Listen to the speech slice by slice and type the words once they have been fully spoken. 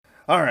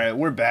All right,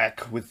 we're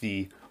back with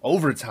the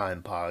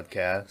Overtime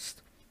podcast.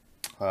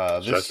 Should I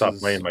This stop is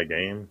playing my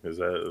game? Is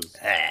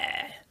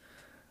that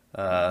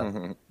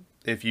uh,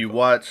 if you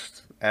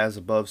watched As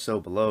Above, So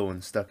Below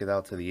and stuck it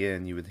out to the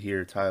end, you would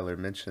hear Tyler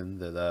mention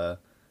that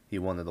he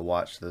wanted to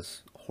watch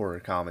this horror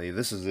comedy.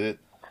 This is it.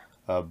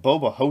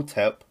 Boba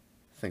Hotep,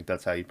 I think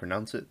that's how you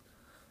pronounce it.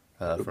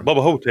 From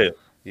Bubba Hotel?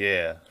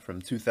 from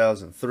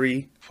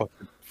 2003,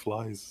 Fucking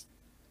flies.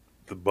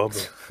 The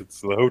Bubba.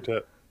 It's the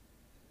hotel.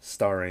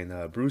 starring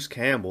Bruce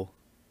Campbell.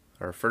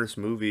 Our first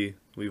movie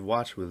we've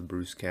watched with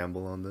Bruce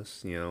Campbell on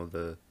this.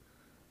 The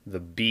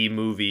B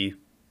movie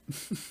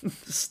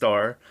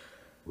star.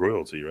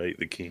 Royalty, right?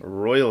 The king.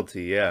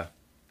 Royalty, yeah.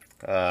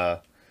 Uh,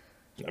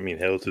 I mean,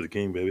 hail to the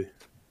king, baby.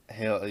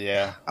 hell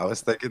yeah. I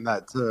was thinking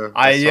that too.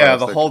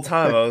 The whole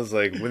time I was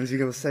like, when is he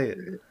gonna say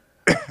it?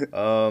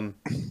 I'm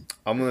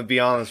gonna be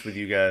honest with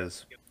you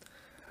guys.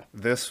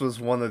 This was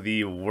one of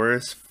the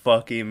worst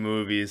fucking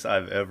movies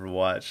I've ever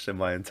watched in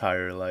my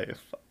entire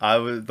life.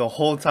 The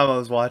whole time I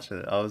was watching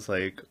it, I was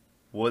like,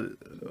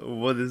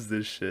 what is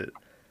this shit?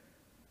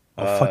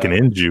 I'll fucking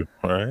end you,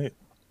 all right?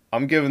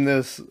 I'm giving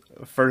this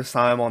first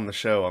time on the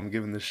show. I'm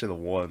giving this shit a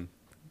 1.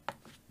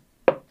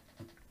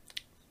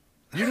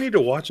 You need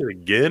to watch it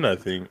again, I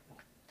think.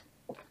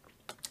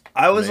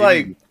 I was Maybe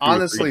like, 2 or 3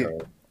 honestly,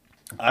 times.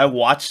 I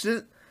watched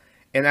it,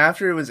 and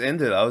after it was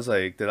ended, I was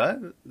like, did I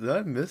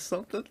miss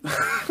something?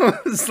 I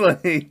was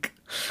like,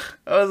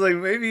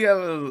 maybe I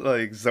was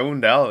like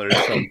zoned out or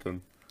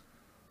something.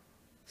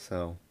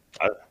 So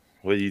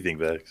What do you think,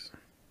 Vex?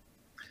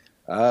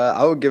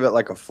 I would give it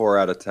like a 4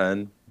 out of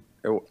 10.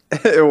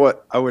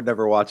 I would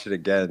never watch it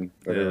again,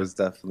 but Yeah. it was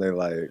definitely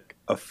like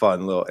a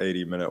fun little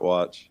 80-minute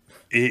watch.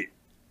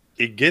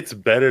 It gets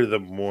better the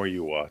more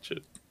you watch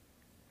it.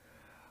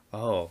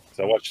 oh,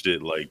 So I watched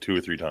it like 2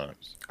 or 3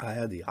 times. I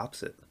had the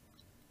opposite.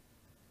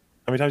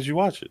 How many times did you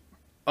watch it?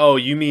 Oh,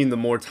 you mean the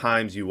more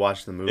times you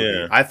watch the movie?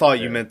 Yeah. I thought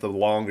you Yeah. meant the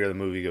longer the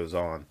movie goes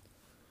on.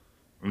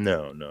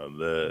 No.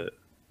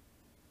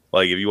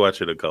 Like if you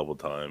watch it a couple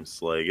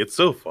times, like it's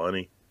so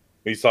funny.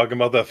 He's talking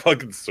about that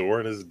fucking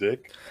sore in his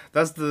dick.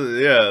 That's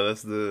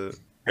the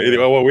Anyway,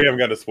 well, we haven't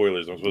got to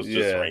spoilers. I'm supposed to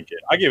just Yeah. rank it.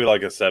 I give it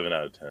like a 7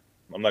 out of 10.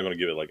 I'm not going to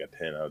give it like a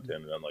 10 out of 10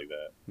 or nothing like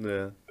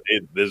that. yeah.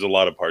 There's a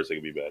lot of parts that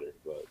could be better,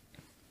 but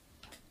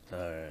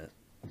All right.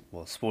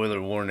 Well, spoiler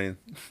warning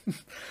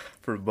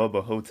for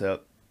Bubba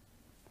Hotep.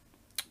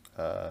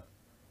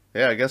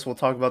 Yeah, I guess we'll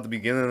talk about the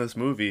beginning of this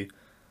movie,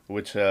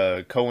 which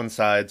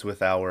coincides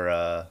with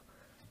our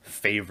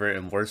favorite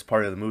and worst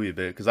part of the movie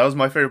bit. Because that was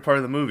my favorite part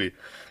of the movie,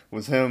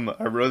 was him.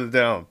 I wrote it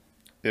down.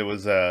 It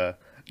was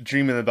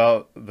dreaming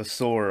about the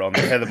sore on the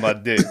head of my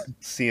dick,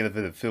 seeing if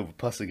it had filled with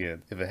pus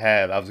again. If it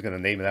had, I was gonna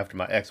name it after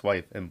my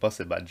ex-wife and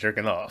bust it by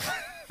jerking off.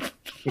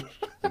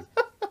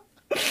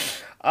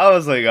 I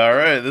was like, all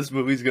right, this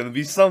movie's gonna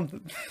be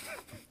something.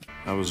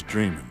 I was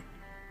dreaming.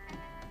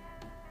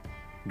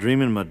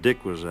 Dreaming my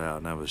dick was out,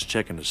 and I was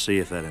checking to see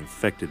if that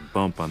infected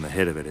bump on the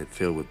head of it had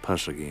filled with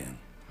pus again.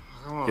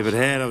 If it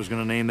had, I was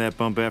going to name that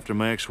bump after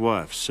my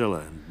ex-wife, Scylla,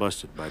 and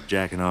bust it by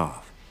jacking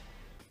off.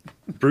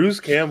 Bruce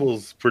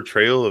Campbell's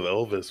portrayal of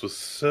Elvis was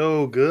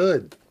so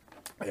good.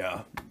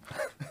 Yeah.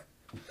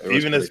 It was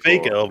Even as pretty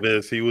fake cool.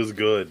 Elvis, he was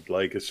good.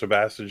 Like as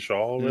Sebastian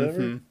Shaw or whatever.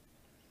 Mhm.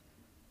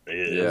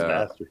 It was Yeah.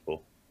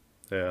 masterful.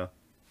 Yeah.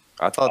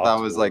 I thought that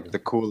was Awesome. like the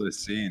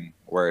coolest scene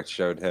where it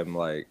showed him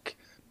like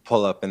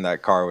pull up in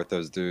that car with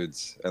those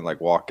dudes and like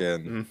walk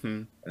in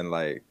Mm-hmm. and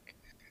like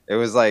it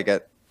was like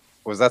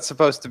was that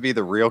supposed to be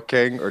the real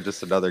king or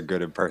just another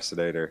good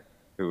impersonator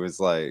who was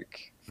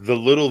like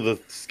The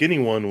skinny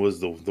one was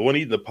the one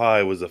eating the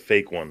pie was a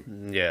fake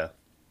one. Yeah.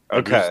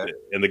 okay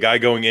And the guy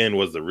going in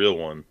was the real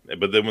one.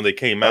 But then when they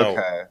came out,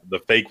 okay the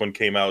fake one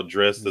came out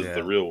dressed as Yeah.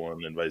 the real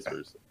one and vice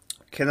versa.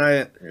 Can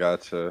I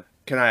gotcha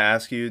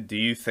ask you, do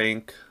you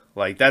think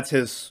like that's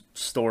his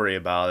story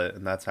about it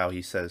and that's how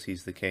he says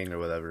he's the king or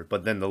whatever,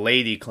 but then the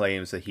lady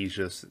claims that he's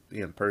just the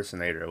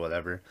impersonator or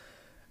whatever.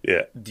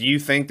 Yeah. Do you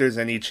think there's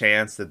any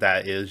chance that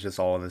that is just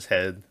all in his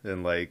head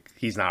and like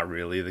he's not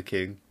really the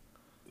king?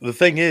 The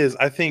thing is,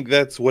 I think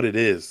that's what it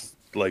is.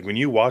 Like when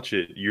you watch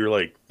it, you're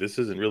like, this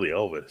isn't really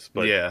Elvis,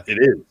 but Yeah. it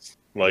is.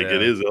 Like Yeah.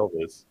 it is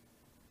Elvis.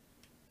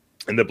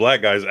 And the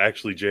black guy's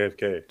actually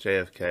JFK.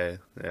 JFK.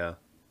 Yeah.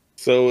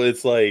 So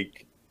it's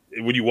like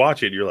when you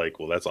watch it, you're like,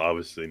 well, that's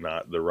obviously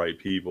not the right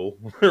people,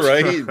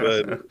 right?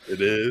 But it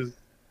is.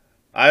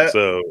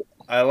 So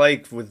I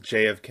like with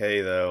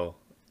JFK though,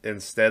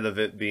 instead of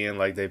it being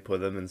like they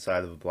put him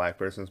inside of a black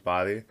person's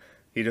body,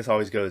 he just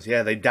always goes,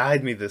 "Yeah, they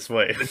dyed me this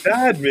way."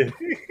 bad man.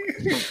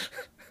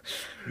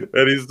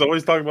 And he's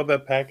always talking about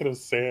that packet of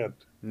sand.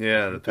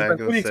 Yeah, the He's pack like,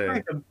 of what do you sand.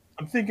 expect?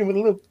 I'm thinking with a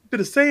little bit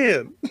of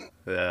sand.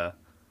 Yeah.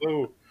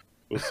 So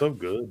it was so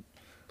good.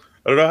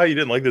 I don't know how you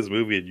didn't like this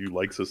movie and you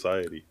like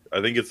Society.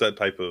 I think it's that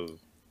type of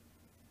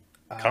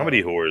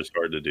comedy horror is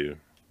hard to do.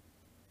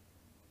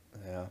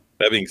 Yeah.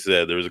 That being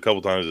said, there was a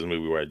couple times in this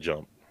movie where I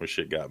jumped, where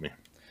shit got me.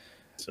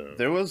 So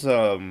There was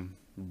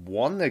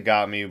one that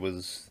got me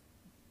was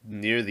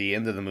near the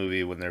end of the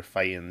movie when they're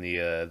fighting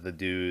the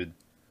dude,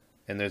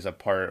 and there's a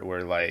part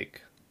where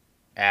like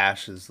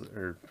Ash is,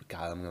 or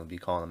God, I'm gonna be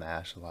calling him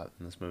Ash a lot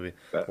in this movie.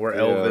 Where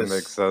Yeah, Elvis that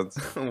makes sense.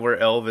 where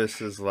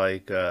Elvis is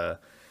like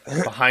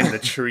behind the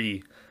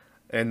tree,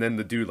 and then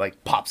the dude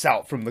like pops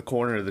out from the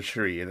corner of the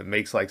tree, and it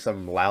makes like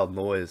some loud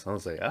noise. I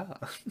was like, ah,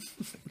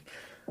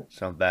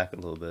 jump back a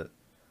little bit.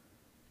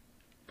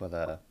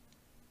 But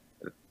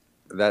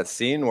That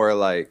scene where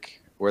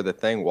where the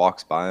thing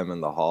walks by him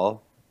in the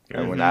hall,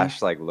 and when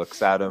Ash like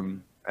looks at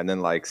him and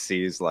then like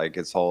sees like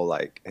his whole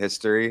like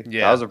history,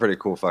 Yeah. that was a pretty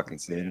cool fucking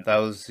scene. that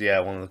was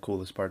one of the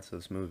coolest parts of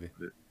this movie.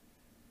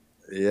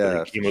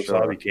 Yeah, for Kemosabe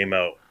sure. came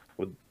out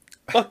with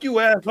 "fuck you,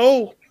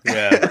 asshole."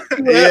 Yeah,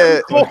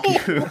 Yeah,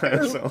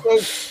 So,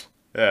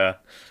 yeah.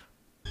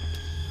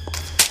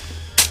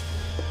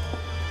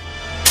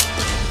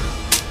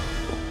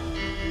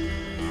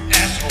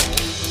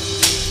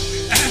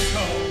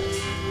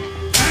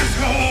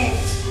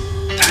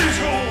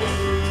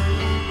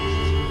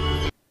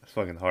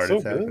 Fucking heart So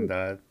attack good. and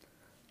died.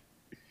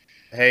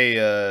 Hey,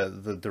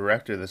 the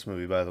director of this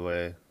movie, by the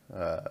way,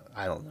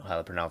 I don't know how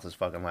to pronounce his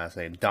fucking last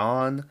name.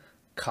 Don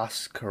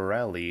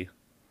Coscarelli.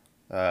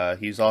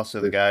 He's also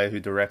the guy who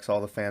directs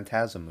all the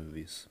Phantasm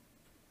movies.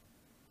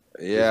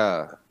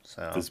 yeah.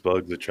 So This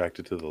bug's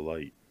attracted to the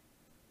light.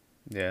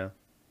 yeah,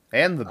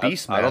 and the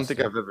Beastmaster. I don't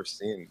think I've ever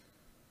seen.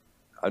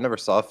 I never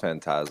saw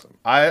Phantasm.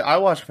 I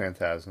watched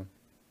Phantasm.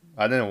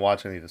 I didn't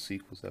watch any of the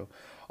sequels though.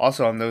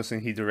 Also, I'm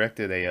noticing he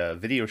directed a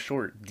video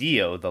short,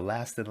 Dio, The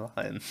Last in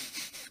Line.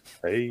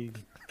 Hey,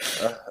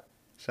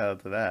 Shout out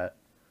to that.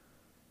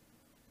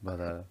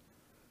 But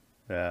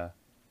yeah.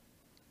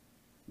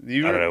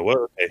 You I don't know what.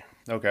 Okay,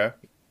 okay?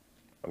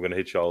 I'm gonna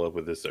hit y'all up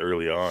with this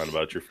early on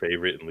about your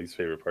favorite and least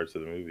favorite parts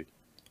of the movie.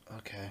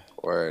 Okay.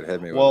 Word,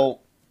 hit me with it.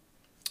 Well,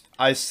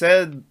 I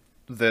said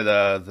that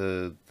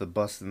the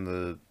busting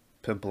the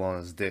pimple on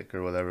his dick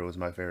or whatever was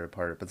my favorite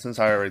part, but since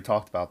I already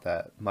talked about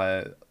that,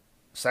 my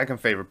second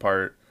favorite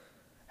part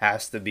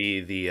has to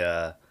be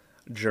the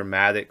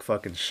dramatic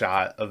fucking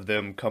shot of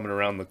them coming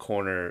around the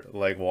corner,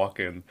 like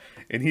walking,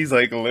 and he's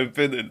like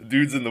limping, and the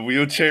dude's in the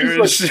wheelchair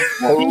and shit.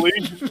 Slowly.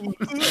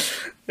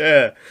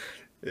 Yeah,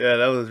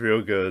 that was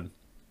real good.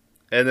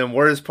 And then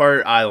worst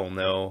part, I don't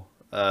know.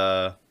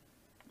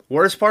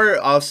 Worst part,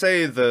 I'll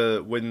say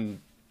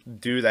when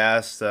dude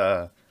asked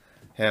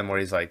him, where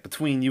he's like,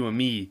 between you and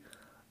me,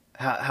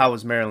 how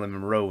was Marilyn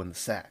Monroe in the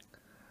sack?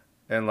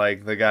 And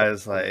like the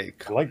guy's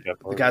like, I like that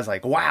part. the guy's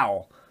like,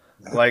 wow.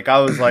 Like I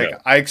was like,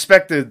 I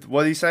expected.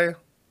 What did he say?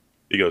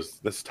 He goes,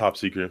 "That's top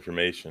secret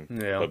information."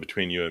 Yeah. But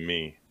between you and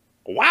me,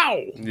 wow.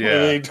 Yeah. And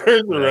then he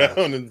turns Yeah.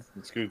 around and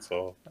scoots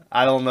off.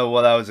 I don't know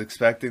what I was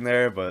expecting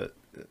there, but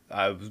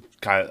I was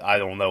I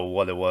don't know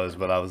what it was,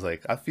 but I was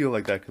like, I feel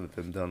like that could have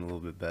been done a little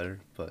bit better.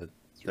 But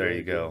there really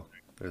you go.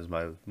 There's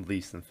my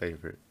least and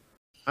favorite.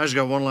 I just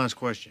got one last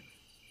question.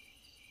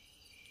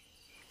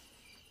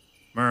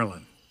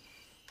 Marilyn.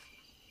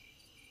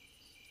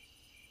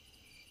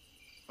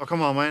 Oh,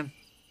 come on, man.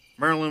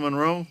 Marilyn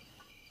Monroe?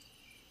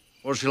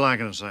 What's she like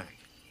in a sack?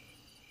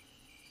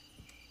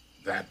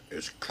 That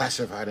is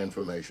classified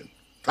information.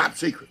 Top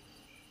secret.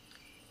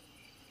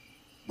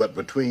 But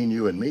between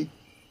you and me,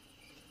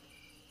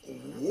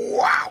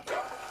 wow.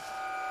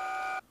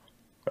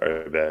 All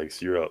right,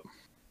 Bags, you're up.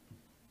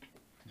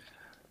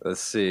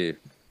 Let's see.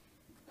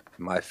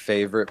 My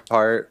favorite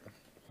part.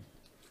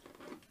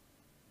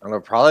 I don't know,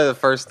 probably the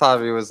first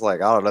time he was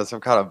like, I don't know,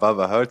 some kind of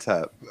Bubba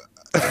Hotep.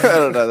 I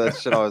don't know, that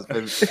shit always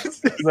been.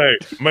 He's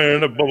like,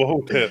 man, that Bubba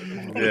Hotep.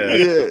 Yeah.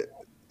 Yeah.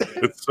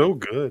 It's so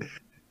good.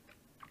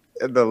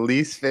 And the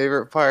least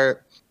favorite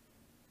part,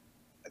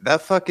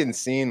 that fucking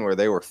scene where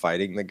they were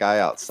fighting the guy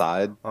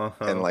outside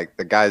and like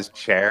the guy's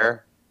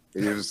chair,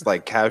 he was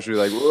like casually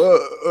like,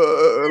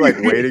 whoa, like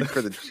waiting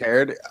for the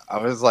chair. I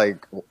was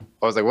like,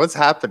 what's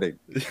happening?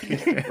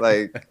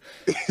 Like,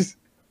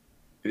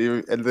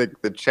 and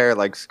the chair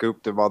like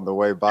scooped him on the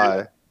way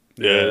by.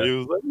 Yeah, he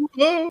was like,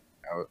 whoa.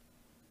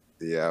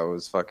 Yeah, I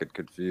was fucking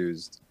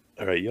confused.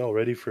 All right, y'all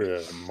ready for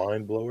a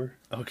mind blower?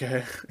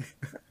 Okay.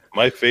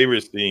 My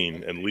favorite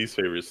scene and least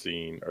favorite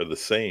scene are the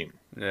same.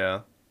 Yeah.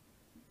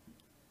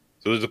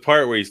 So there's a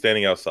part where he's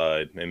standing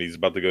outside and he's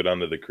about to go down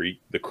to the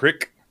creek. The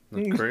crick?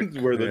 The crick,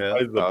 where the, yeah.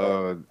 guy's the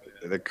Oh,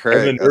 the And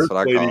crick, the that's what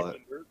I nurse call lady-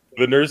 it.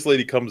 the nurse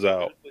lady comes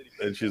out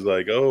and she's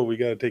like, "Oh, we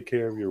gotta take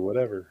care of you or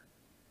whatever."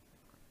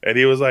 And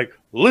he was like,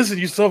 "Listen,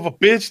 you son of a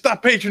bitch,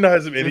 stop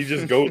patronizing me." And he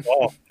just goes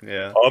off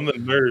Yeah. on the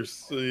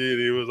nurse. And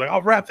he was like,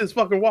 "I'll wrap this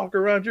fucking walker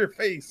around your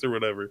face or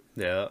whatever."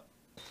 Yeah.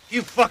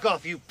 You fuck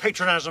off, you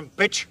patronizing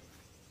bitch.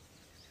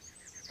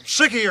 I'm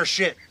sick of your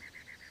shit.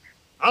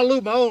 I'll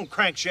lube my own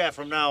crankshaft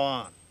from now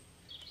on.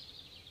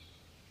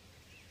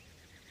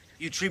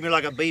 You treat me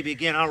like a baby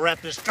again, I'll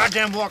wrap this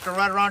goddamn walker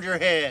right around your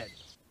head.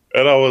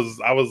 And I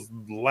was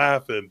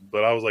laughing,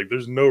 but I was like,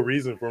 "There's no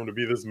reason for him to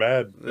be this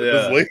mad at Yeah.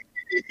 this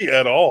lady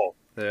at all."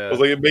 I Yeah. was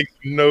like, it makes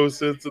no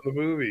sense in the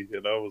movie,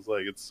 and I was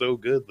like, it's so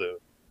good though.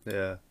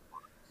 Yeah.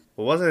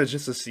 Well, wasn't it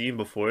just a scene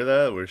before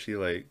that where she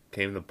like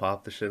came to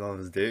pop the shit on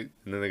his dick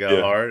and then it got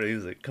Yeah. hard and he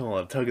was like, "Come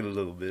on, tug it a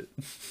little bit."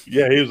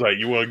 Yeah, he was like,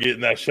 "You want to get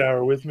in that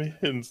shower with me?"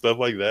 and stuff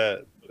like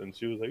that. And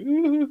she was like,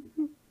 "Ooh."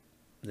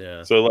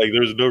 Yeah. So like,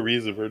 there's no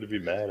reason for her to be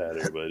mad at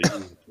her, but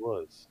he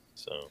was.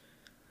 So.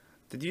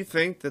 Did you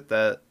think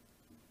that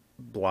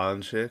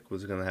blonde chick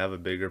was gonna have a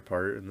bigger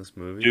part in this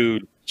movie?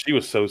 Dude, she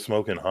was so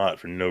smoking hot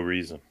for no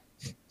reason.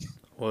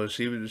 Well,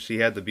 she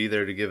had to be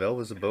there to give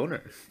Elvis a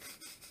boner.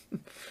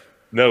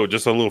 No,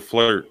 just a little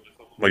flirt,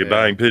 like a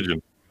dying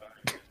pigeon.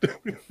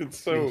 It's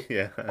so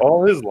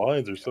all his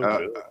lines are so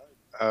good.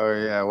 Oh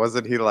yeah,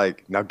 wasn't he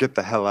like, now get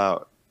the hell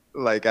out?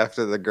 Like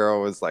after the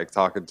girl was like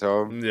talking to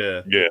him.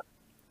 Yeah.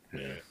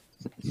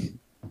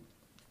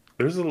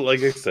 There's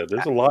like I said,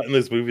 there's a lot in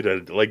this movie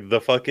that like the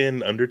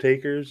fucking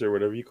Undertakers or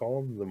whatever you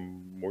call them, the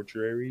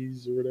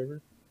mortuaries or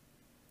whatever.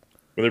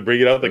 When they're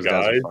bringing out the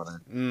guys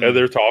and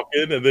they're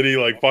talking, and then he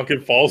like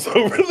fucking falls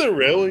over the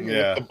railing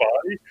with the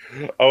body.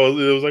 It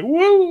was like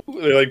whoa!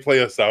 They like play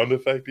a sound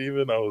effect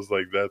even. I was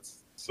like,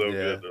 that's so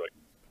good. They're like,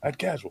 act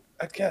casual.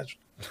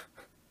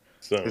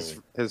 So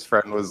his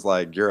friend was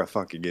like, "You're a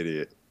fucking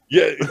idiot."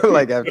 Yeah,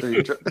 like after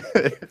you.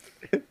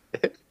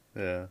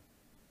 Yeah.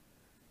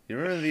 You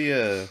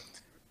remember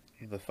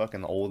the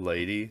fucking old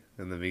lady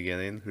in the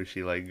beginning who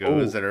she like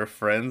goes at her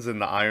friends in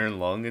the iron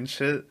lung and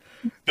shit?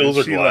 Fills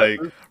her she glasses.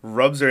 like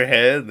rubs her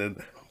head and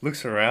then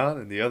looks around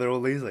and the other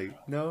old lady's like,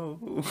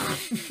 no.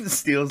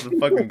 Steals the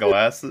fucking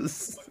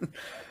glasses.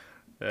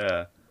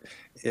 Yeah.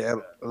 Yeah,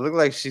 it looked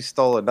like she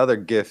stole another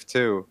gift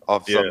too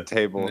off some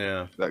table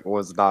that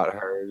was not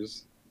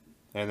hers.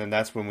 And then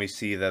that's when we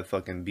see that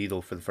fucking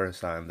beetle for the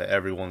first time that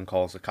everyone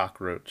calls a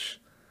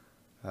cockroach.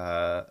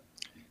 And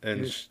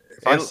if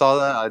I saw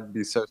that, I'd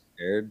be so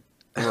scared.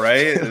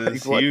 Right?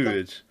 It's Like,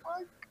 huge.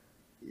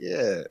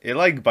 Yeah. It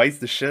like bites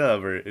the shit out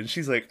of her, and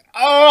she's like,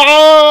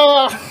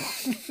 "Ah!"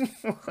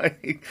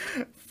 Like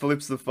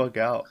flips the fuck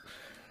out.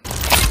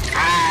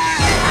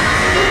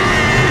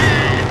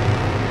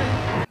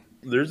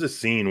 There's a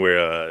scene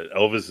where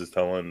Elvis is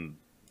telling,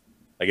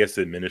 I guess,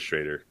 the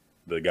administrator,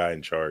 the guy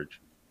in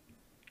charge,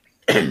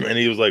 and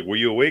he was like, "Were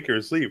you awake or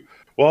asleep?"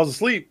 Well, I was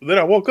asleep. Then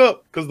I woke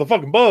up because of the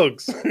fucking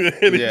bugs,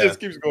 and he just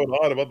keeps going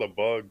on about the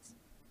bugs.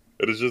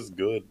 And it's just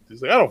good.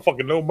 He's like, "I don't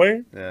fucking know,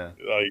 man." Yeah.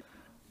 Like,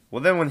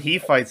 well, then when he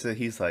fights it,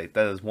 he's like,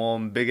 "That is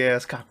one big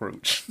ass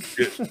cockroach."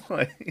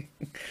 Like,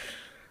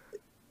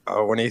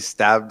 when he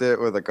stabbed it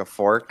with like a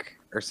fork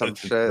or some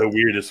shit. The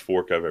weirdest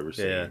fork I've ever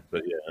seen. Yeah.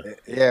 But yeah.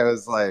 Yeah, it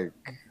was like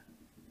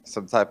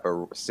some type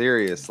of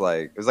serious,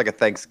 like it was like a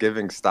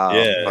Thanksgiving style.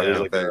 Yeah, it was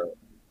like like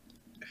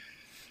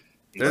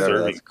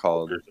whatever that's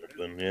called. Or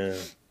something. Yeah.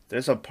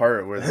 there's a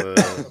part where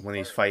when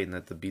he's fighting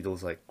that the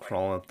beetle's like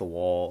crawling up the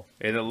wall,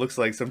 and it looks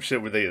like some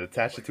shit where they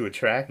attach it to a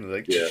track and they're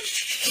like, yeah.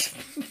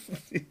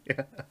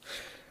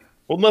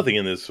 Well, nothing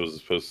in this was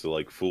supposed to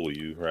like fool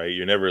you, right?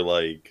 You're never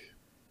like,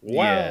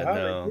 wow, how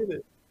no. they did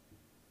it.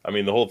 I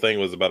mean, the whole thing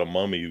was about a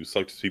mummy who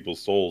sucks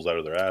people's souls out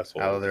of their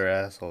assholes. Out of their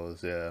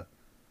assholes, yeah.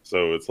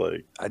 So it's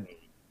like,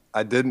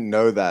 I didn't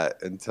know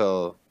that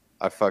until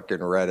I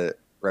fucking read it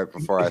right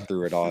before I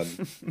threw it on.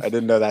 I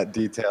didn't know that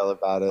detail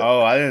about it.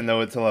 Oh, I didn't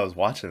know it till I was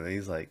watching it.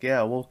 He's like, yeah,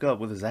 I woke up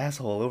with his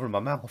asshole over my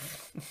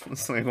mouth.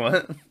 It's like,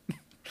 what?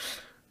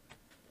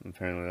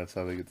 Apparently that's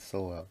how they get the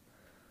soul out.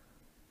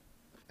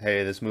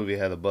 Hey, this movie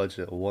had a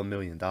budget of $1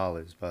 million,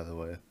 by the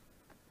way.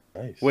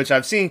 nice. Which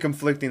I've seen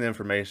conflicting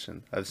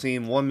information. I've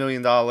seen $1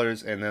 million,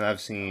 and then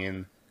I've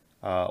seen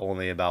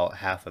only about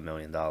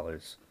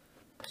 $500,000.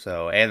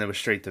 So, and it was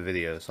straight to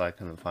video, so I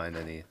couldn't find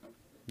any,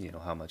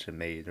 how much it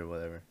made or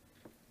whatever.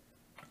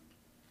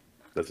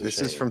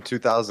 This is from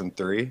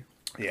 2003.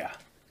 Yeah.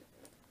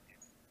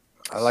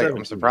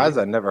 I'm surprised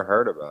I never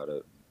heard about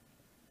it.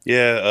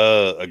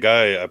 Yeah, a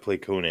guy I play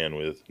Conan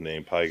with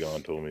named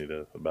Pygon told me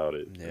about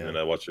it. Yeah. And then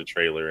I watched the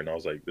trailer and I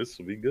was like, this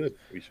will be good.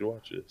 We should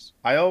watch this.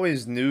 I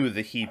always knew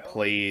that he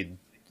played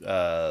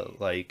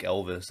like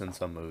Elvis in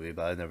some movie,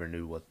 but I never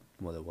knew what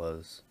it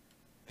was.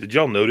 Did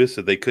y'all notice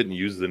that they couldn't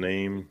use the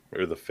name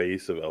or the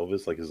face of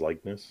Elvis, like his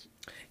likeness?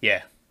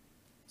 Yeah.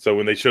 So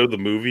when they showed the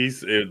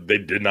movies, they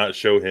did not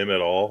show him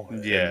at all.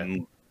 Yeah.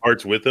 And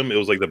parts with him, it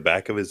was like the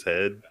back of his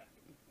head.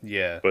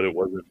 Yeah. But it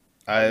wasn't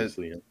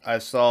obviously him. I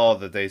saw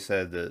that they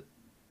said that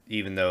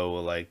even though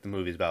like the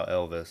movie's about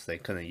Elvis, they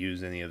couldn't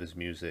use any of his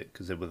music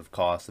because it would have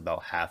cost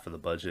about half of the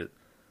budget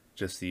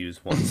just to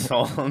use one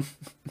song.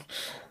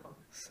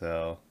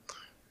 So.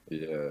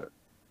 Yeah.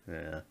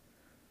 Yeah.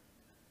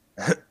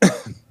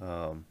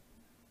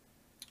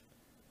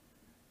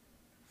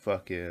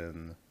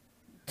 Fucking.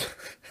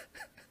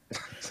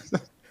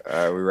 All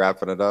right, we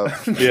wrapping it up.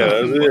 Yeah,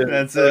 that's it.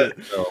 That's it.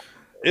 No,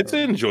 it's an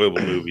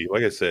enjoyable movie.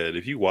 Like I said,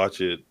 if you watch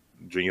it,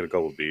 drinking a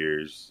couple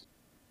beers,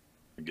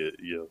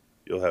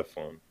 you'll have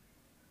fun.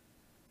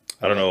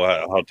 I don't know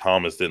how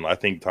Thomas didn't. I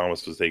think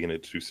Thomas was taking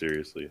it too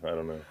seriously. I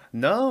don't know.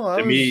 No,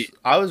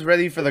 I was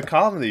ready for the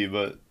comedy,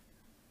 but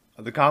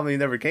the comedy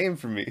never came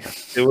for me.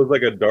 It was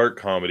like a dark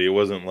comedy. It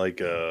wasn't like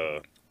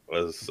a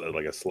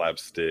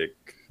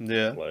slapstick.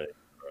 Yeah. Like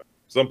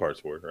some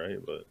parts were, right?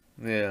 But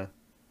yeah.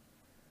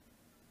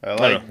 I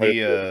like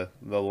the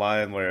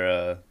line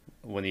where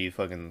when he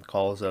fucking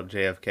calls up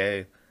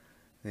JFK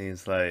and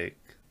he's like,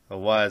 A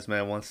wise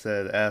man once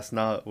said, "Ask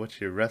not what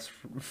your rest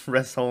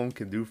home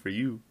can do for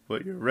you,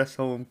 what your rest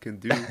home can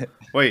do."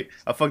 Wait,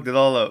 I fucked it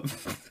all up.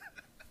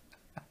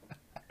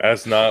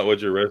 That's not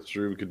what your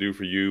restroom could do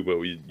for you, but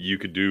you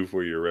could do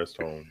for your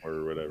rest home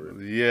or whatever.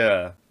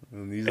 Yeah.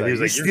 And he's And like,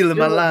 he's "You're like, "You're stealing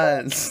my stealing my-"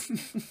 lines.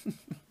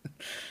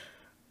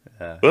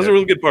 Yeah, That's a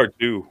really good part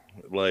too.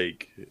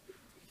 Like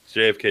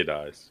JFK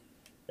dies,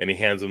 and he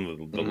hands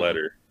him the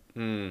letter,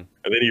 and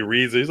then he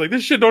reads it. He's like,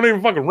 "This shit don't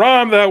even fucking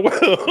rhyme that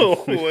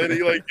well," and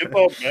he like gets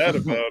all mad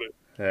about it.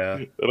 Yeah.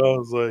 And I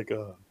was like,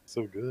 "Oh,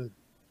 so good."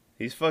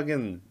 He's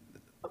fucking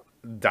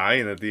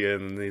dying at the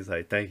end, and he's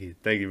like, thank you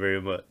very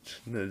much."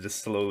 And it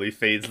just slowly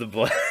fades to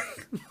black.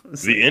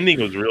 The ending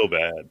was real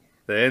bad.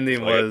 The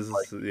ending Like,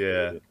 was,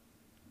 yeah.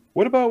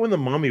 What about when the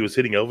mummy was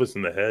hitting Elvis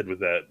in the head with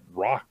that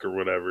rock or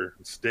whatever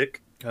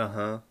stick?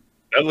 Uh-huh.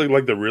 That looked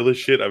like the realest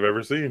shit I've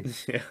ever seen.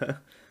 Yeah.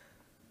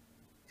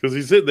 Because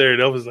he's sitting there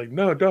and Elvis is like,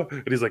 "No, don't,"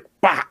 and he's like,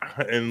 "Bah!"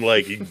 and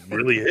like he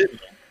really hit him.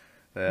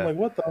 Yeah. I'm like,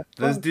 what the?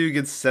 This fuck? dude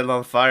gets set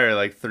on fire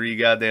like 3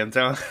 goddamn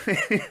times.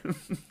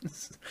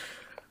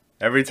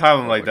 Every time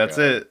I'm like, that's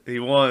it. He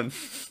won.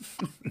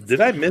 Did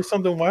I miss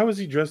something? Why was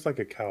he dressed like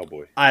a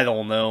cowboy? I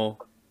don't know.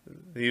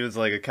 He was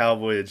like a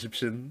cowboy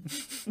Egyptian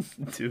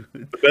dude.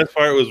 The best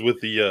part was with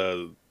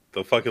the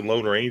fucking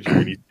Lone Ranger,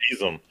 and he sees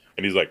him,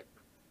 and he's like,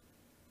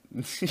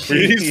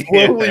 he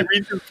slowly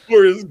reaches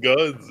for his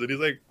guns, and he's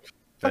like,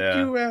 "Fuck Yeah.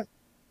 you, ass!"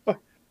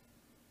 Fuck.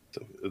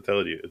 So, I'm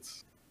telling you,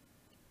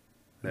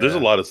 there's a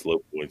Yeah. lot of slow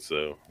points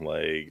though,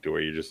 like to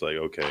where you're just like,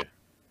 okay,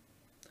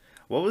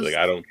 What was like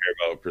I don't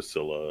care about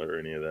Priscilla or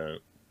any of that.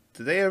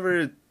 Did they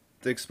ever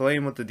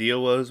explain what the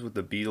deal was with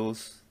the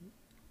Beatles?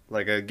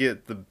 Like, I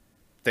get the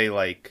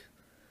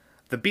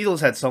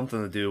Beatles had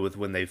something to do with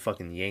when they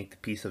fucking yanked a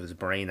piece of his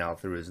brain out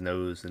through his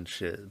nose and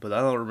shit. But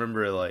I don't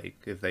remember like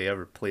if they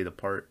ever played a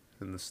part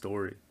in the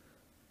story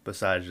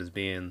besides just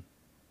being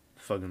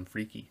fucking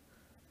freaky.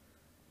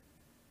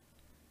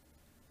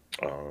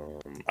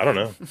 I don't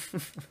know.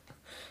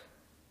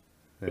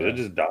 But Yeah. it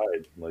just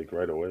died like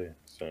right away.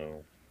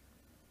 So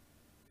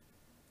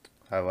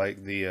I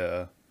like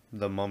the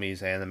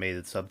Mummy's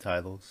animated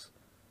subtitles.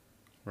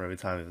 Where every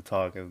time they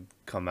talk, it would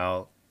come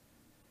out.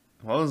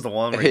 What was the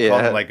one where he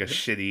called him like a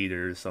shit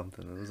eater or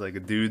something? It was like a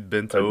dude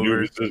bent I knew over.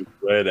 it was this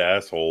red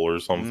asshole or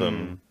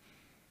something.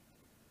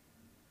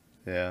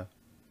 Yeah.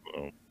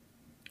 So,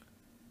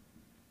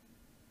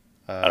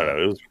 I don't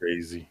know. It was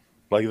crazy.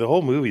 Like the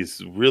whole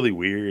movie's really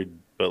weird,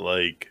 but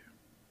like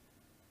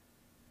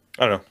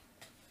I don't know.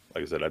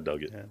 Like I said, I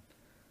dug it. Yeah.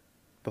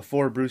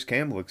 Before Bruce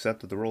Campbell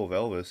accepted the role of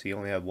Elvis, he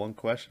only had one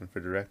question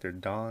for director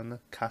Don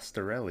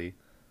Coscarelli.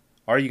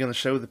 Are you going to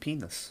show the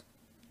penis?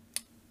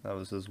 That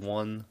was his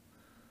one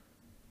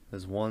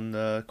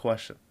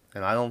question.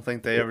 And I don't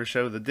think they ever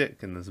show the dick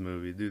in this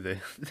movie, do they?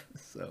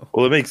 So.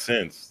 Well, it makes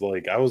sense.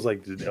 Like I was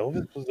like, was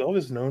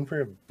Elvis known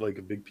for like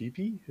a big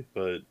pee-pee?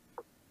 But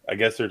I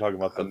guess they're talking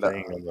about the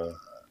thing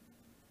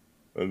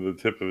on the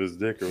tip of his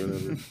dick or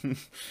whatever.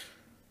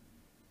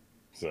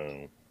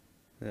 So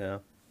Yeah.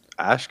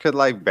 Ash could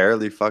like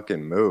barely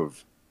fucking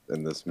move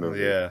in this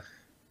movie. Yeah.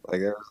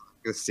 Like there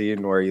was a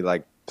scene where he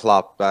like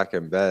plopped back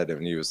in bed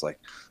and he was like,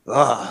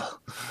 "Ah,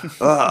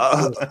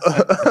 ah."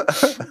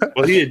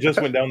 well, he had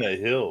just went down that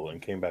hill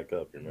and came back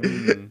up.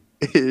 Remember?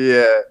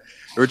 Yeah,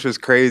 which was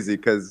crazy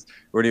because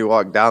when he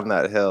walked down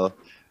that hill,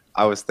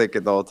 I was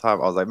thinking the whole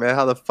time, I was like, man,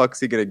 how the fuck's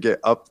he gonna get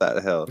up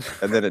that hill?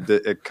 And then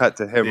it cut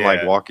to him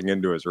like Yeah. walking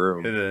into his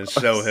room. And then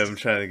show him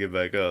trying to get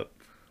back up.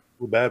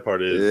 The bad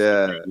part is,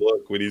 Yeah.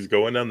 look, when he's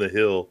going down the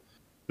hill,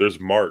 there's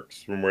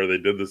marks from where they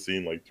did the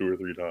scene like 2 or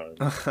 3 times.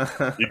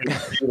 You can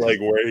see like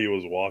where he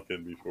was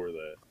walking before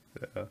that.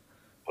 Yeah.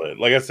 But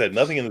like I said,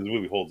 nothing in this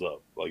movie holds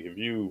up. Like if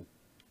you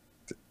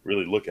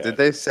really look at Did it.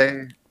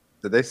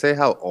 they say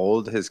how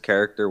old his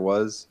character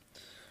was?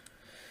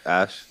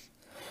 Ash?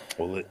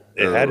 Well, it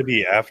had to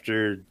be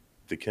after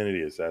the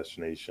Kennedy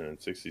assassination in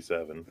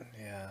 '67.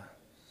 Yeah.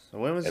 So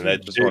when was And he?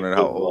 that just chick wondering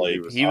how was, old like, he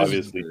was. He was-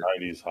 obviously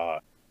 90s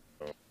hot.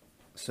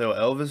 So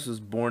Elvis was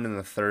born in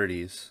the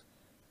 30s.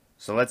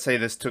 So let's say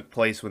this took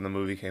place when the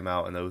movie came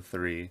out in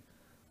 03.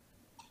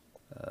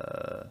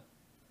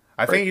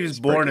 I think he was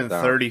born in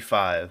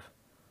 35.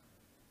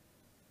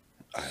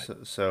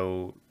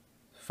 So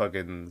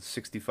fucking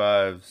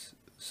 65.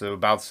 So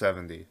about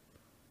 70.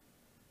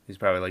 He's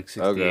probably like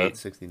 68, Okay.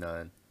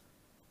 69.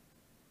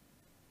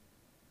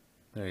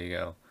 There you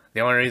go. The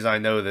only reason I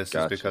know this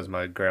Gotcha. is because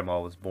my grandma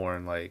was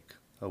born like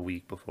a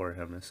week before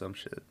him or some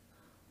shit.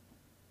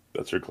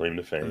 That's her claim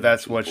to fame.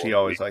 That's She's what she born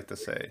always weak. liked to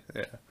say.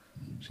 Yeah.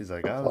 She's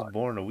like, I was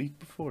born a week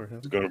before him.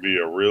 It's going to be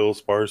a real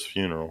sparse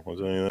funeral. I'll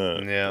tell you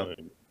that. Yeah. Like,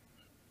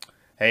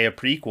 Hey, a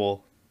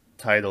prequel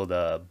titled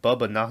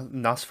Bubba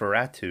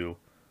Nosferatu,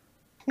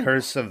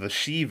 Curse of the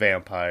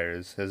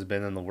She-Vampires, has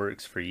been in the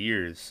works for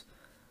years.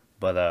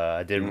 But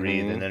I did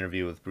read an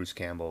interview with Bruce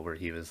Campbell where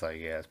he was like,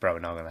 yeah, it's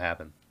probably not going to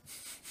happen.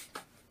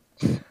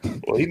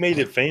 well, he made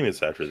it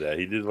famous after that.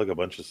 He did like a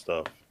bunch of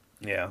stuff.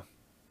 Yeah.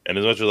 And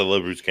as much as I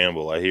love Bruce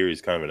Campbell, I hear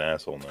he's kind of an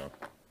asshole now.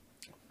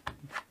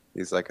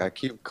 He's like, I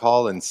keep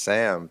calling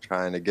Sam,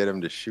 trying to get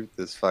him to shoot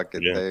this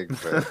fucking thing,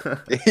 but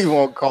he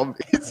won't call me.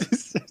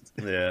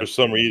 Yeah. For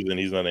some reason,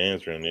 he's not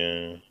answering.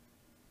 Yeah.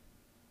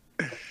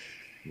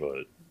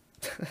 But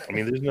I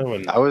mean, there's no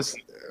one.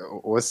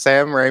 Was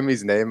Sam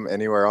Raimi's name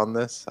anywhere on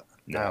this?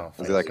 No.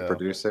 Was he like a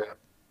producer?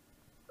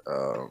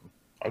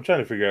 I'm trying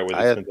to figure out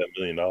where they spent that $1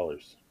 million.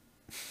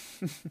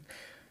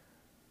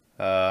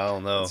 I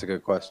don't know. That's a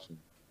good question.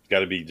 It's got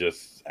to be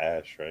just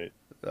Ash, right?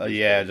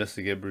 Yeah, just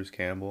to get Bruce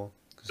Campbell.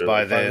 Because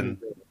by then,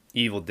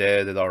 Evil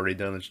Dead had already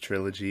done its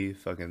trilogy.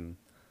 Fucking.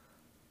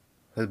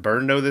 Has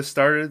Burn Notice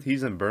started?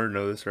 He's in Burn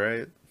Notice,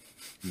 right?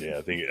 Yeah,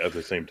 I think at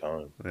the same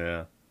time.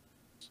 Yeah.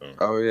 So.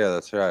 Oh yeah,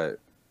 that's right.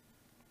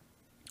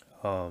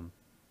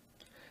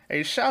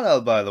 Hey, shout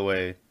out, by the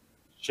way.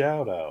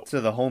 Shout out to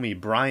the homie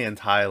Brian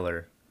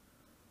Tyler,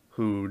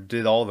 who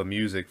did all the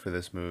music for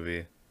this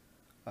movie.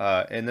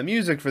 And the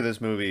music for this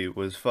movie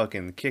was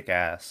fucking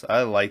kick-ass.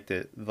 I liked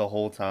it the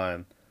whole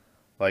time.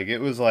 Like, it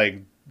was,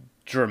 like,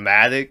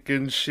 dramatic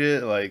and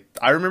shit. Like,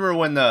 I remember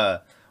when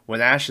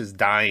Ash is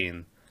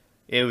dying,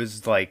 it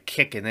was, like,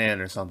 kicking in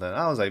or something.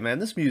 I was like, man,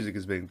 this music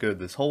has been good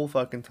this whole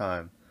fucking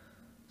time.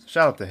 So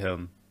shout out to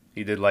him.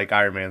 He did, like,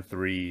 Iron Man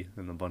 3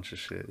 and a bunch of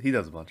shit. He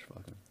does a bunch of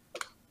fucking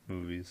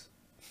movies.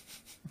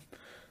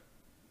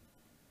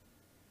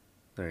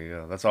 There you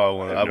go. That's all I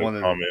wanted. I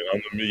wanted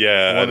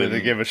to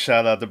give a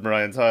shout out to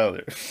Brian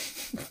Tyler.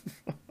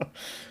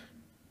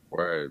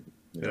 Word.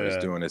 You know, he's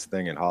doing his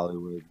thing in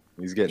Hollywood.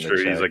 He's getting sure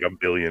he's like a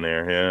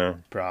billionaire, yeah.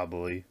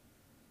 Probably.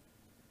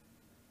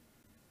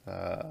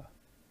 Yeah.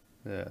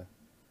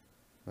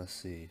 Let's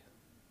see.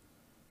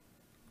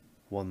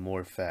 One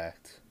more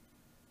fact.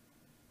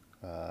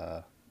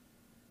 I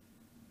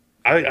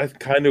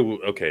kind of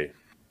okay.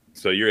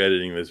 So you're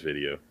editing this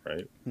video,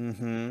 right?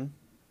 Mm-hmm.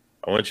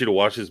 I want you to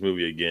watch this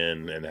movie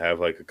again and have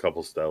like a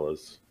couple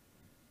Stellas.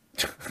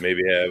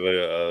 Maybe have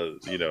a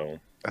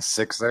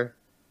sixer.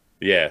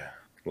 Yeah,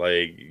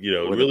 like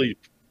really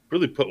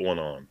put one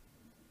on,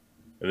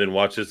 and then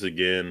watch this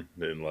again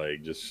and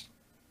like just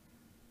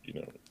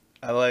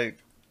I like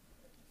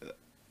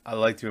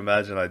to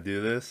imagine I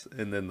do this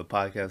and then the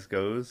podcast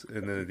goes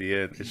and then at the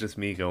end it's just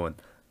me going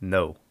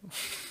no,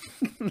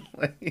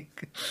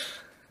 like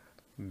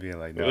being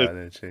like no, I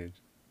didn't change.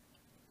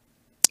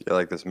 Yeah,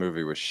 like this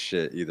movie was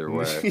shit either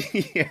way.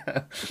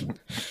 Yeah.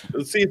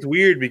 See, it's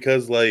weird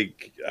because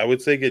like I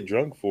would say get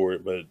drunk for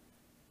it, but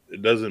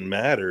it doesn't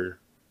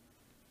matter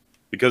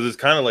because it's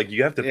kind of like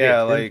you have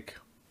to like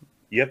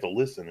you have to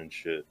listen and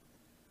shit.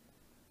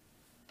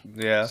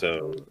 Yeah.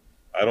 So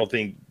I don't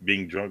think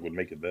being drunk would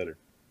make it better.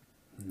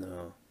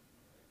 No.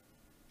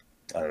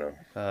 I don't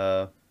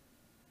know.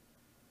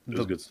 It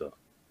was good stuff.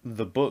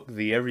 The book,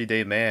 The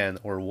Everyday Man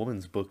or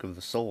Woman's Book of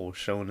the Soul,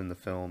 shown in the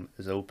film,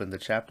 is open to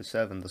Chapter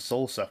 7, The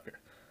Soul Sucker.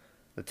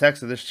 The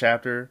text of this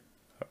chapter,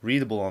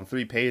 readable on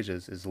 3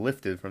 pages, is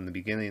lifted from the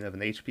beginning of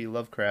an H.P.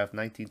 Lovecraft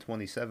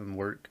 1927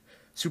 work,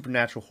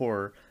 Supernatural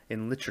Horror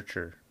in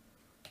Literature.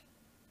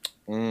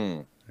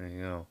 There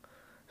you go.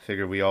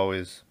 Figure we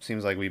always,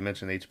 seems like we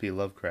mention H.P.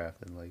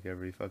 Lovecraft in like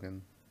every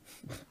fucking...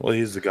 Well,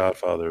 he's the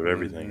godfather of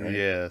everything, right?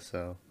 Yeah,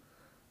 so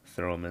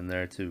throw him in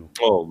there too.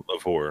 Well,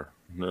 of horror.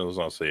 No, let's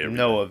not say everything.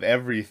 No, of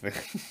everything.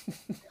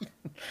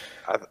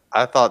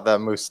 I thought that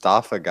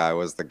Mustafa guy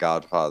was the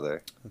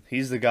godfather.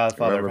 He's the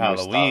godfather of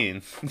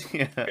Halloween.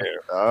 Yeah.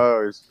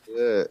 Oh,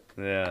 shit.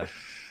 Yeah.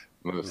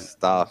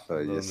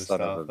 Mustafa, you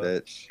son of a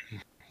bitch.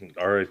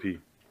 R.I.P.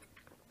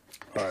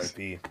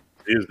 R.I.P.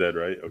 He is dead,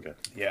 right? Okay.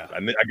 Yeah. I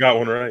got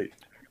one right.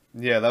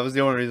 Yeah, that was the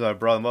only reason I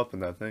brought him up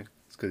in that thing.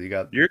 It's because you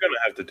got... You're going to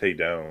have to take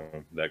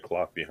down that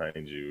clock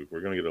behind you.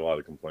 We're going to get a lot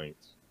of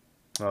complaints.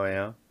 Oh,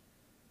 yeah?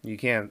 You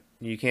can't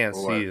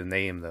see the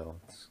name, though.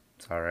 It's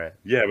all right.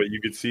 Yeah, but you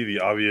could see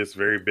the obvious,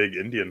 very big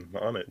Indian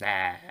on it.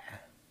 Nah.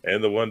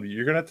 And the one...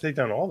 You're going to have to take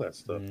down all that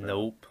stuff.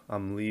 Nope. Man.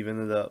 I'm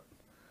leaving it up.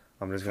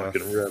 I'm just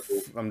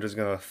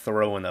gonna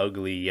throw an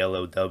ugly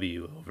yellow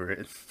W over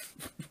it.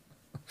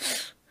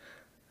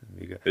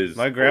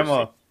 My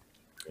grandma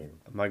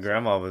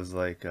was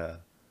like,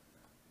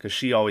 cause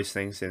she always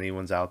thinks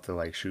anyone's out to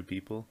like shoot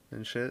people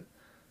and shit,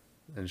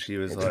 and she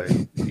was like,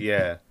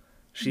 yeah,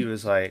 she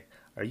was like,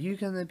 are you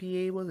gonna be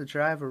able to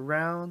drive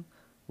around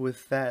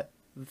with the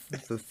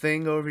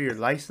thing over your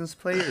license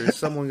plate, or is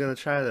someone gonna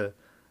try to,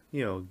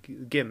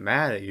 get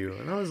mad at you?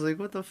 And I was like,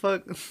 what the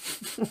fuck?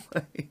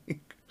 Like,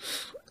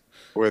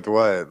 with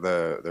what?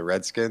 The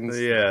Redskins?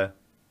 Yeah.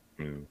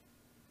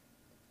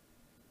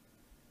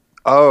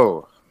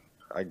 Oh,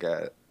 I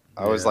get it.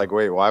 I was like,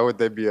 wait, why would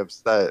they be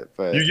upset?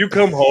 But you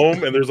come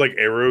home and there's like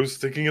arrows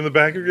sticking in the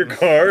back of your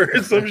car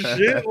or some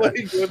shit.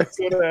 Like, what's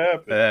gonna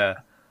happen? Yeah,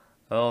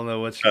 I don't know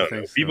what she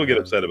thinks. People get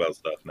upset about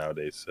stuff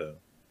nowadays, so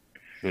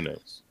who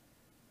knows?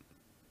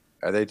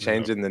 Are they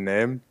changing the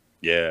name?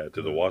 Yeah,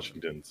 to the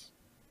Washingtons.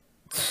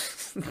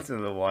 To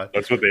the what?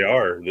 That's what they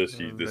are this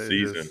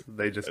season.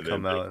 They just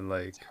come out and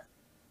like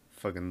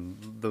fucking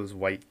those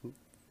white.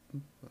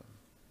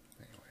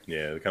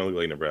 Yeah, they kind of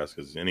look like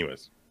Nebraska's.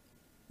 Anyways,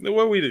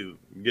 what are we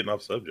getting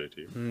off subject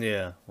here?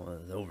 Yeah, well,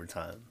 it's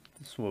overtime.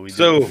 That's what we do.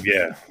 So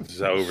yeah, this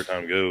is how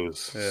overtime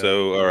goes. Yeah.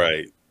 So all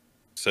right.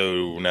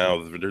 So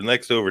now the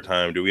next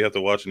overtime, do we have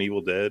to watch an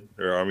Evil Dead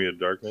or Army of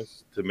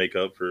Darkness to make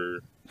up for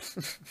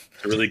to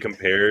really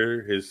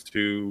compare his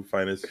two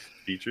finest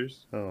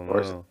features? Oh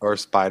no. Or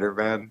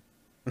Spider-Man.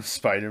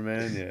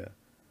 Spider-Man, yeah.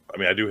 I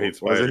mean, I do hate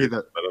Wasn't Spider, he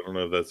but I don't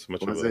know if that's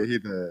much of Was a.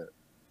 it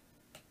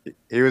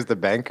he was the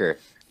banker.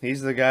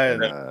 He's the guy.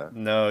 Uh,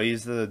 No,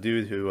 he's the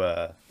dude who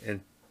He's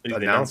the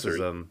announces announcer.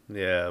 them.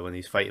 Yeah, when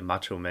he's fighting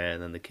Macho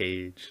Man in the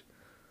cage.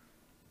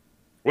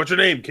 What's your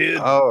name, kid?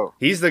 oh,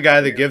 He's the guy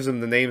that gives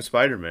him the name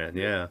Spider-Man.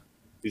 Yeah.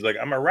 He's like,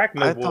 I'm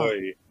Arachno I boy. thought-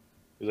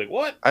 He's like,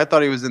 what? I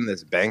thought he was in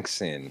this bank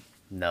scene.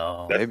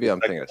 No. That's Maybe the I'm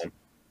second thinking. one.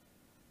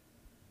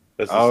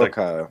 That's the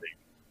second.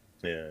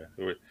 Okay.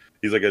 Yeah,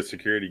 he's like a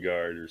security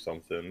guard or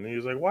something. And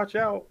he's like, watch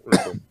out. Or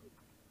something.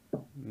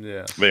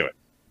 Yeah. But anyway,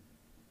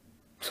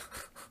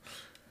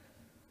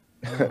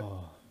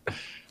 Oh.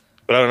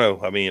 but I don't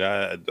know. I mean,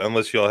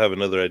 unless y'all have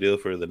another idea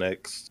for the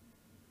next.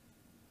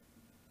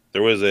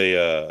 There was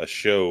a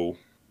show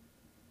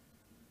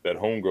that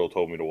Homegirl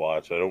told me to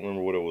watch. I don't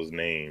remember what it was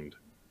named,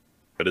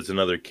 but it's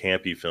another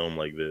campy film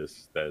like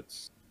this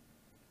that's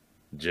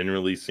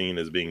generally seen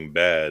as being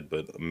bad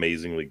but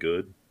amazingly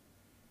good.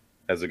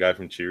 Has a guy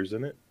from Cheers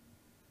in it,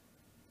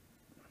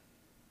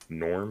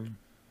 Norm,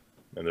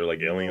 and they're like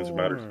aliens from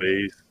outer Norm.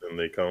 space, and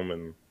they come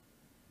and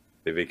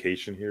they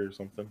vacation here or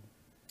something.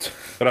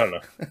 But I don't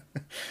know.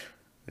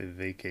 The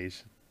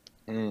Vacation.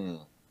 Mm,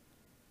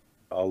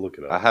 I'll look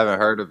it I up. haven't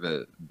heard of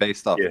it.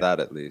 Based off Yeah. of that,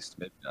 at least.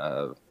 Maybe I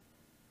have.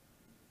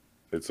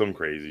 It's some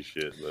crazy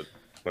shit, but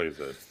like I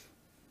said,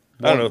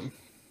 I don't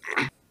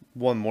know.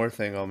 One more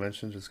thing I'll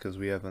mention, just because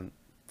we haven't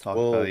talked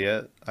Well- about it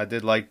yet. I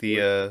did like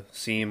the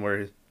scene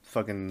where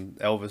fucking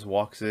Elvis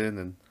walks in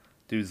and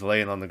dude's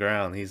laying on the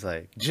ground. He's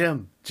like,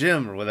 Jim,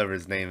 or whatever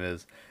his name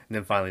is. And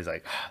then finally he's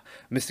like,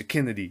 Mr.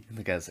 Kennedy. And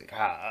the guy's like,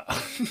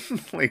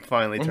 like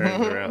finally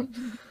turns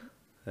around.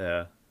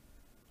 Yeah.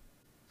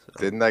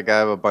 Didn't that guy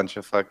have a bunch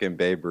of fucking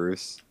Babe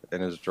Ruths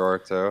in his drawer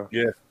too?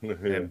 Yeah.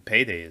 And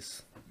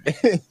Paydays.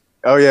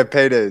 Oh yeah,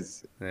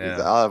 paydays. Yeah.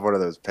 I'll have one of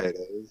those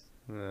paydays.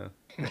 Yeah.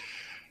 I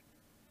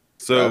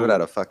So haven't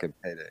had a fucking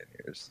payday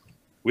in years.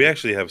 we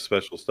actually have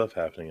special stuff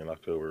happening in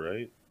October,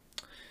 right?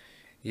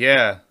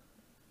 Yeah.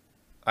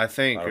 I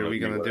think. I don't Are know we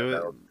if you going to do wanna it?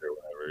 announce it or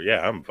whatever.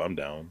 Yeah, I'm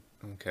down.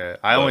 Okay.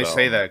 I But, only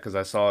say um, that because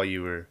I saw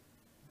you were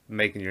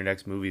making your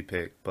next movie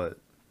pick, but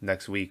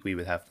next week we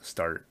would have to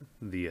start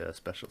the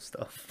special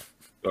stuff.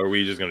 Are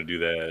we just gonna do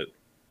that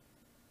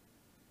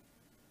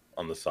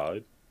on the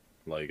side,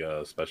 like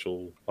a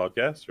special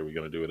podcast? Or are we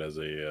gonna do it as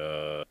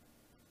a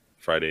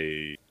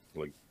Friday,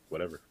 like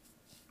whatever,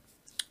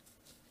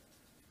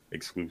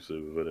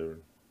 exclusive, whatever?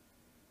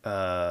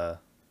 I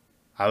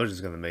was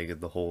just gonna make it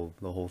the whole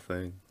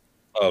thing.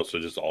 Oh, so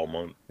just all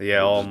month?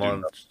 Yeah, We'll all just do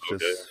month, nothing.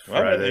 just Okay.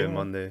 All right, Friday, yeah.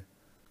 Monday.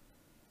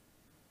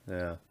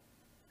 Yeah.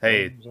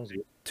 Hey, Sounds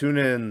good. tune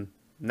in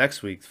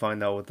next week to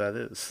find out what that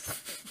is.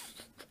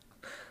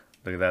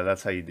 Look at that.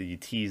 That's how you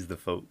tease the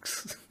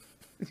folks.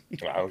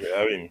 Okay,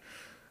 I mean,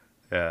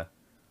 Yeah.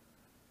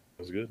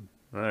 that's good.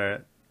 All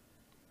right.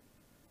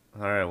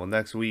 All right. Well,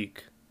 next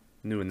week,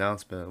 new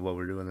announcement of what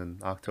we're doing in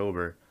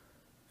October.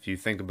 If you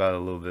think about it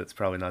a little bit, it's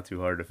probably not too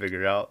hard to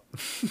figure out.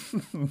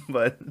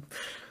 but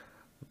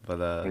We're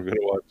gonna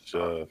watch.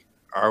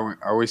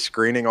 Are we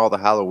screening all the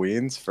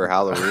Halloweens for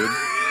Halloween?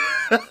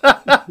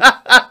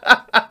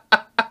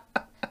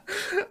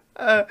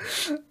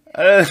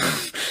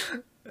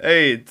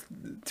 Hey,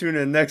 tune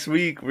in next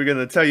week. We're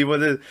gonna tell you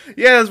what it is.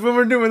 Yeah, it's when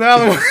we're doing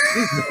Halloween.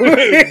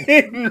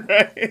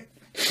 Right?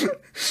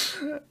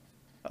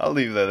 I'll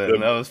leave that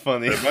in. That was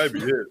funny. That might be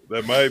it.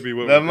 That might be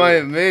what. That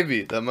we're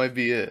doing. that might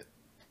be it.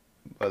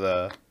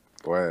 But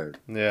Word.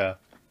 yeah.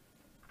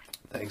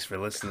 Thanks for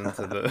listening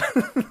to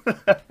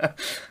the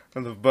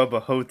the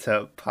Bubba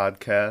Hotep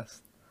podcast.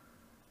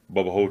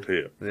 Bubba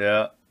Hotel.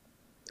 Yeah.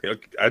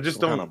 I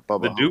just What don't. kind of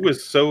Bubba The dude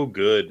was so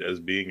good as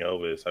being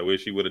Elvis. I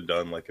wish he would have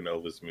done like an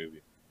Elvis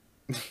movie,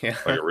 Yeah.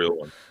 like a real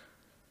one.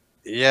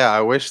 Yeah,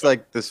 I wish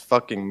like this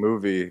fucking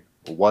movie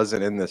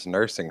wasn't in this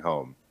nursing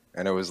home,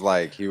 and it was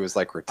like he was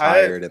like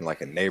retired in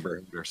like a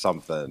neighborhood or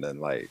something, and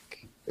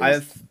like it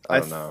was- I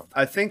don't know.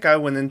 I think I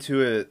went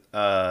into it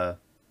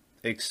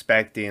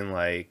expecting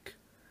like,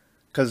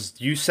 cause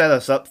you set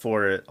us up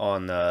for it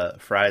on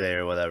Friday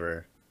or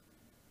whatever.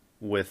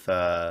 With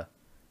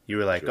you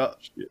were like, oh,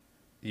 Shit.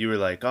 you were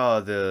like,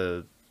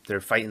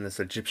 they're fighting this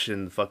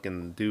Egyptian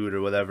fucking dude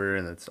or whatever,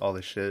 and it's all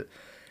this shit.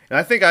 And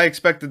I think I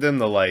expected them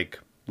to like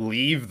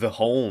leave the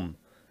home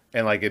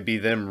and like it'd be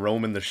them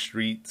roaming the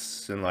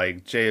streets and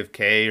like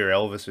JFK or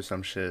Elvis or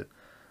some shit.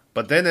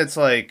 But then it's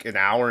like an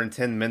hour and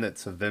 10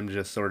 minutes of them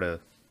just sort of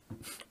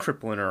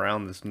crippling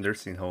around this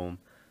nursing home,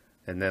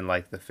 and then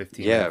like the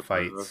 15 Yeah, minute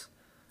bro. fights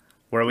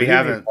where we didn't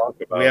even haven't talk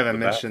about we haven't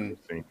the mentioned.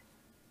 bathroom scene.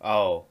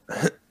 Oh,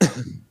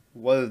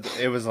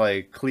 it was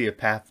like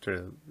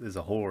Cleopatra is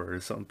a whore or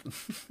something.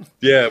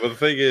 Yeah, but the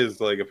thing is,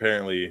 like,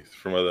 apparently,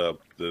 from what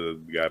the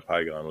guy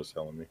Pygon was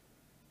telling me,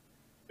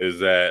 is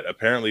that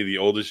apparently the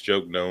oldest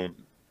joke known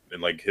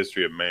in like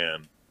history of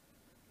man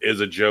is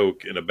a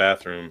joke in a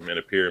bathroom in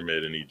a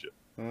pyramid in Egypt.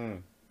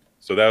 Mm.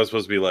 So that was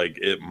supposed to be like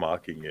it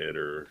mocking it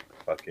or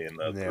fucking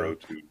a Yeah. throw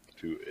to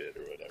it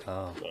or whatever.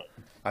 Oh. So,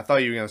 I thought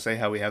you were gonna say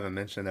how we haven't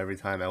mentioned every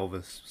time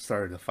Elvis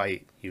started to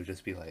fight, he would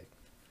just be like,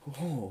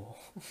 "Whoa,"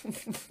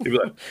 he'd be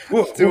like,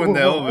 whoa, doing the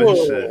whoa, Elvis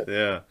whoa. shit.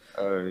 Yeah,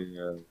 Oh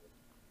yeah.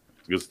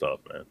 Good stuff,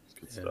 man.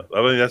 Good Yeah. stuff.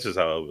 I mean, that's just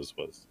how Elvis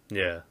was.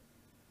 yeah.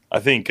 I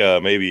think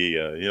maybe you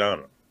know, I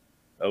don't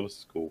know. Elvis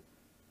is cool.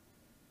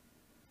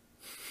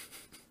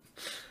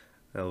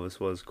 Elvis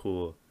was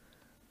cool.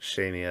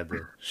 Shame he had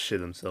to shit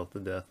himself to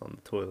death on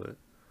the toilet.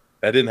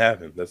 That didn't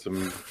happen. That's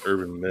some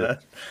urban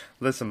myth.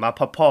 Listen, my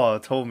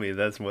papa told me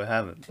that's what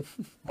happened.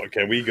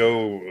 Can we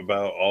go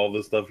about all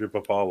the stuff your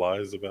papa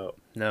lies about?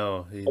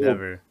 No, he Oh.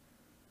 never.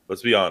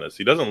 Let's be honest.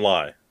 He doesn't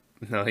lie.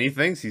 No, he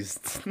thinks he's.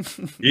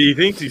 He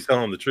thinks he's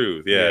telling the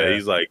truth. Yeah, Yeah.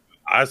 he's like,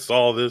 I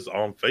saw this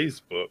on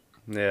Facebook.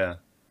 Yeah.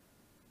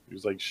 He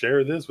was like,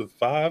 share this with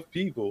 5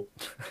 people,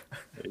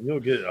 and you'll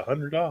get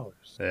 $100.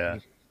 Yeah.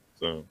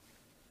 So,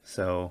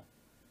 So,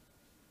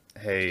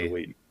 still hey,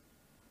 waiting.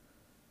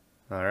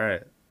 all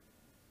right.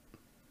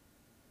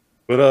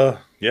 But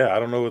yeah, I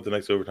don't know what the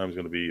next overtime is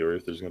going to be, or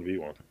if there's going to be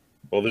one.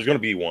 Well, there's going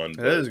to be one.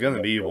 There's but-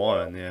 gonna be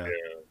one, yeah.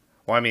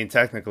 Well, I mean,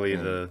 technically,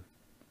 the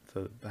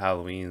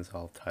Halloweens,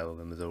 I'll title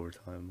them as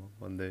overtime on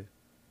Monday.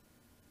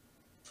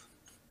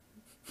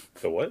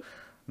 The what?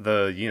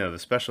 The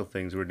special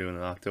things we're doing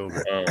in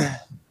October.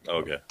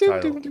 Okay.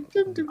 Title.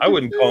 I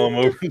wouldn't call them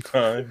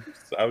overtime.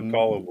 I would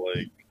call them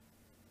like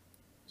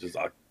just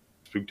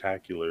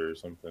spectacular or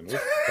something.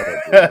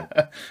 Yeah.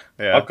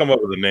 I'll come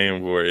up with a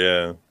name for it.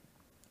 Yeah,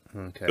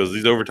 Okay. because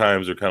these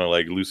overtimes are kind of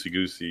like loosey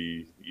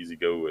goosey, easy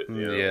go with.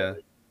 You know? Yeah.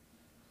 Like,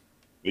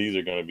 these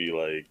are gonna be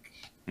like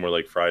more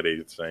like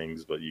Friday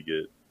things, but you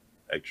get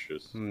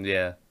extras.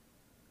 Yeah.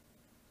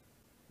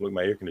 Look,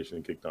 my air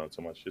conditioning kicked on,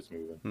 so my shit's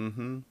moving.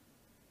 Mm-hmm.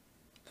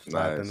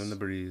 Flapping Nice. in the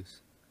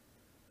breeze.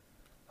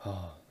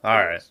 Oh,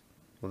 all right.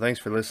 Well, thanks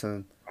for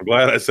listening. I'm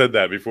glad I said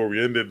that before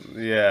we ended.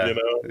 Yeah. You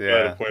know, glad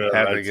Yeah. to point out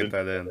Happy to that's get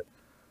that in.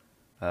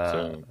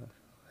 So,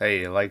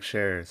 Hey, like,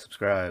 share,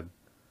 subscribe.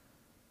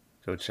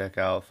 Go check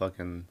out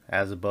fucking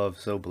As Above,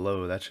 So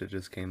Below. That shit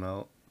just came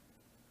out.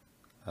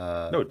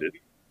 no, it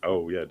didn't.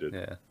 Oh yeah, it did.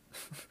 Yeah.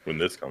 When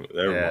this comes,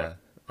 never Yeah. mind.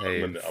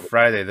 Hey, I'm-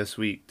 Friday this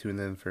week, tune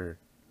in for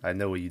I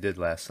Know What You Did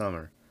Last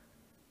Summer.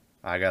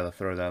 I gotta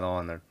throw that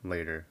on there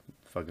later.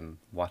 Fucking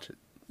watch it.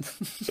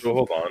 So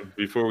hold on,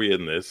 before we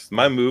end this,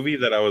 my movie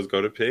that I was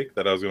going to pick,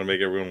 that I was going to make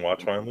everyone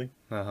watch finally,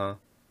 Uh-huh.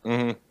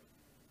 Mm-hmm.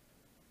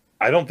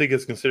 I don't think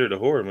it's considered a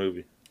horror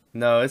movie.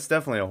 No, it's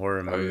definitely a horror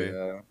Oh movie.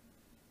 yeah.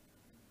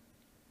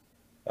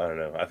 I don't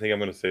know. I think I'm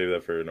going to save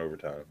that for an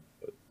overtime.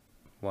 But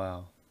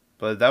Wow.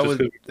 But that just would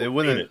 'cause we've it seen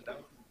wouldn't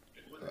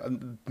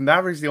it.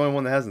 Maverick's the only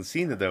one that hasn't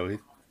seen it though.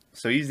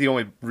 So he's the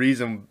only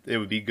reason it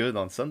would be good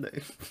on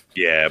Sunday.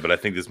 Yeah, but I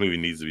think this movie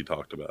needs to be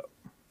talked about.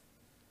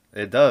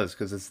 It does,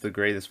 because it's the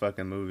greatest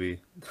fucking movie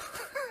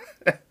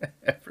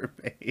ever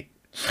made.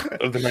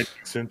 Of the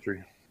 19th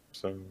century.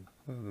 So,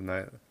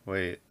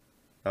 Wait.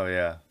 Oh,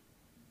 yeah.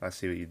 I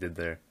see what you did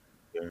there.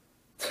 Yeah.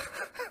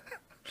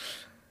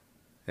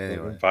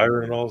 Anyway.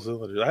 fire and all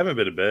cylinders. I haven't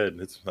been to bed.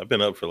 I've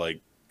been up for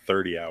like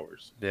 30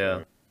 hours.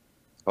 Yeah.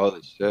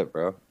 Holy shit,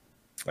 bro.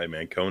 Hey,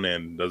 man,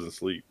 Conan doesn't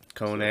sleep.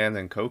 Conan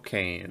and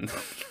cocaine.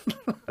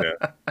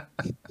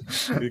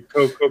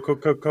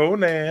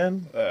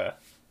 Conan. Uh,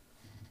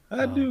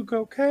 I do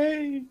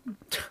cocaine.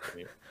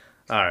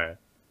 All right.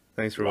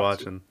 Thanks for Awesome.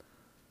 watching.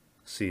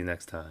 See you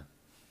next time.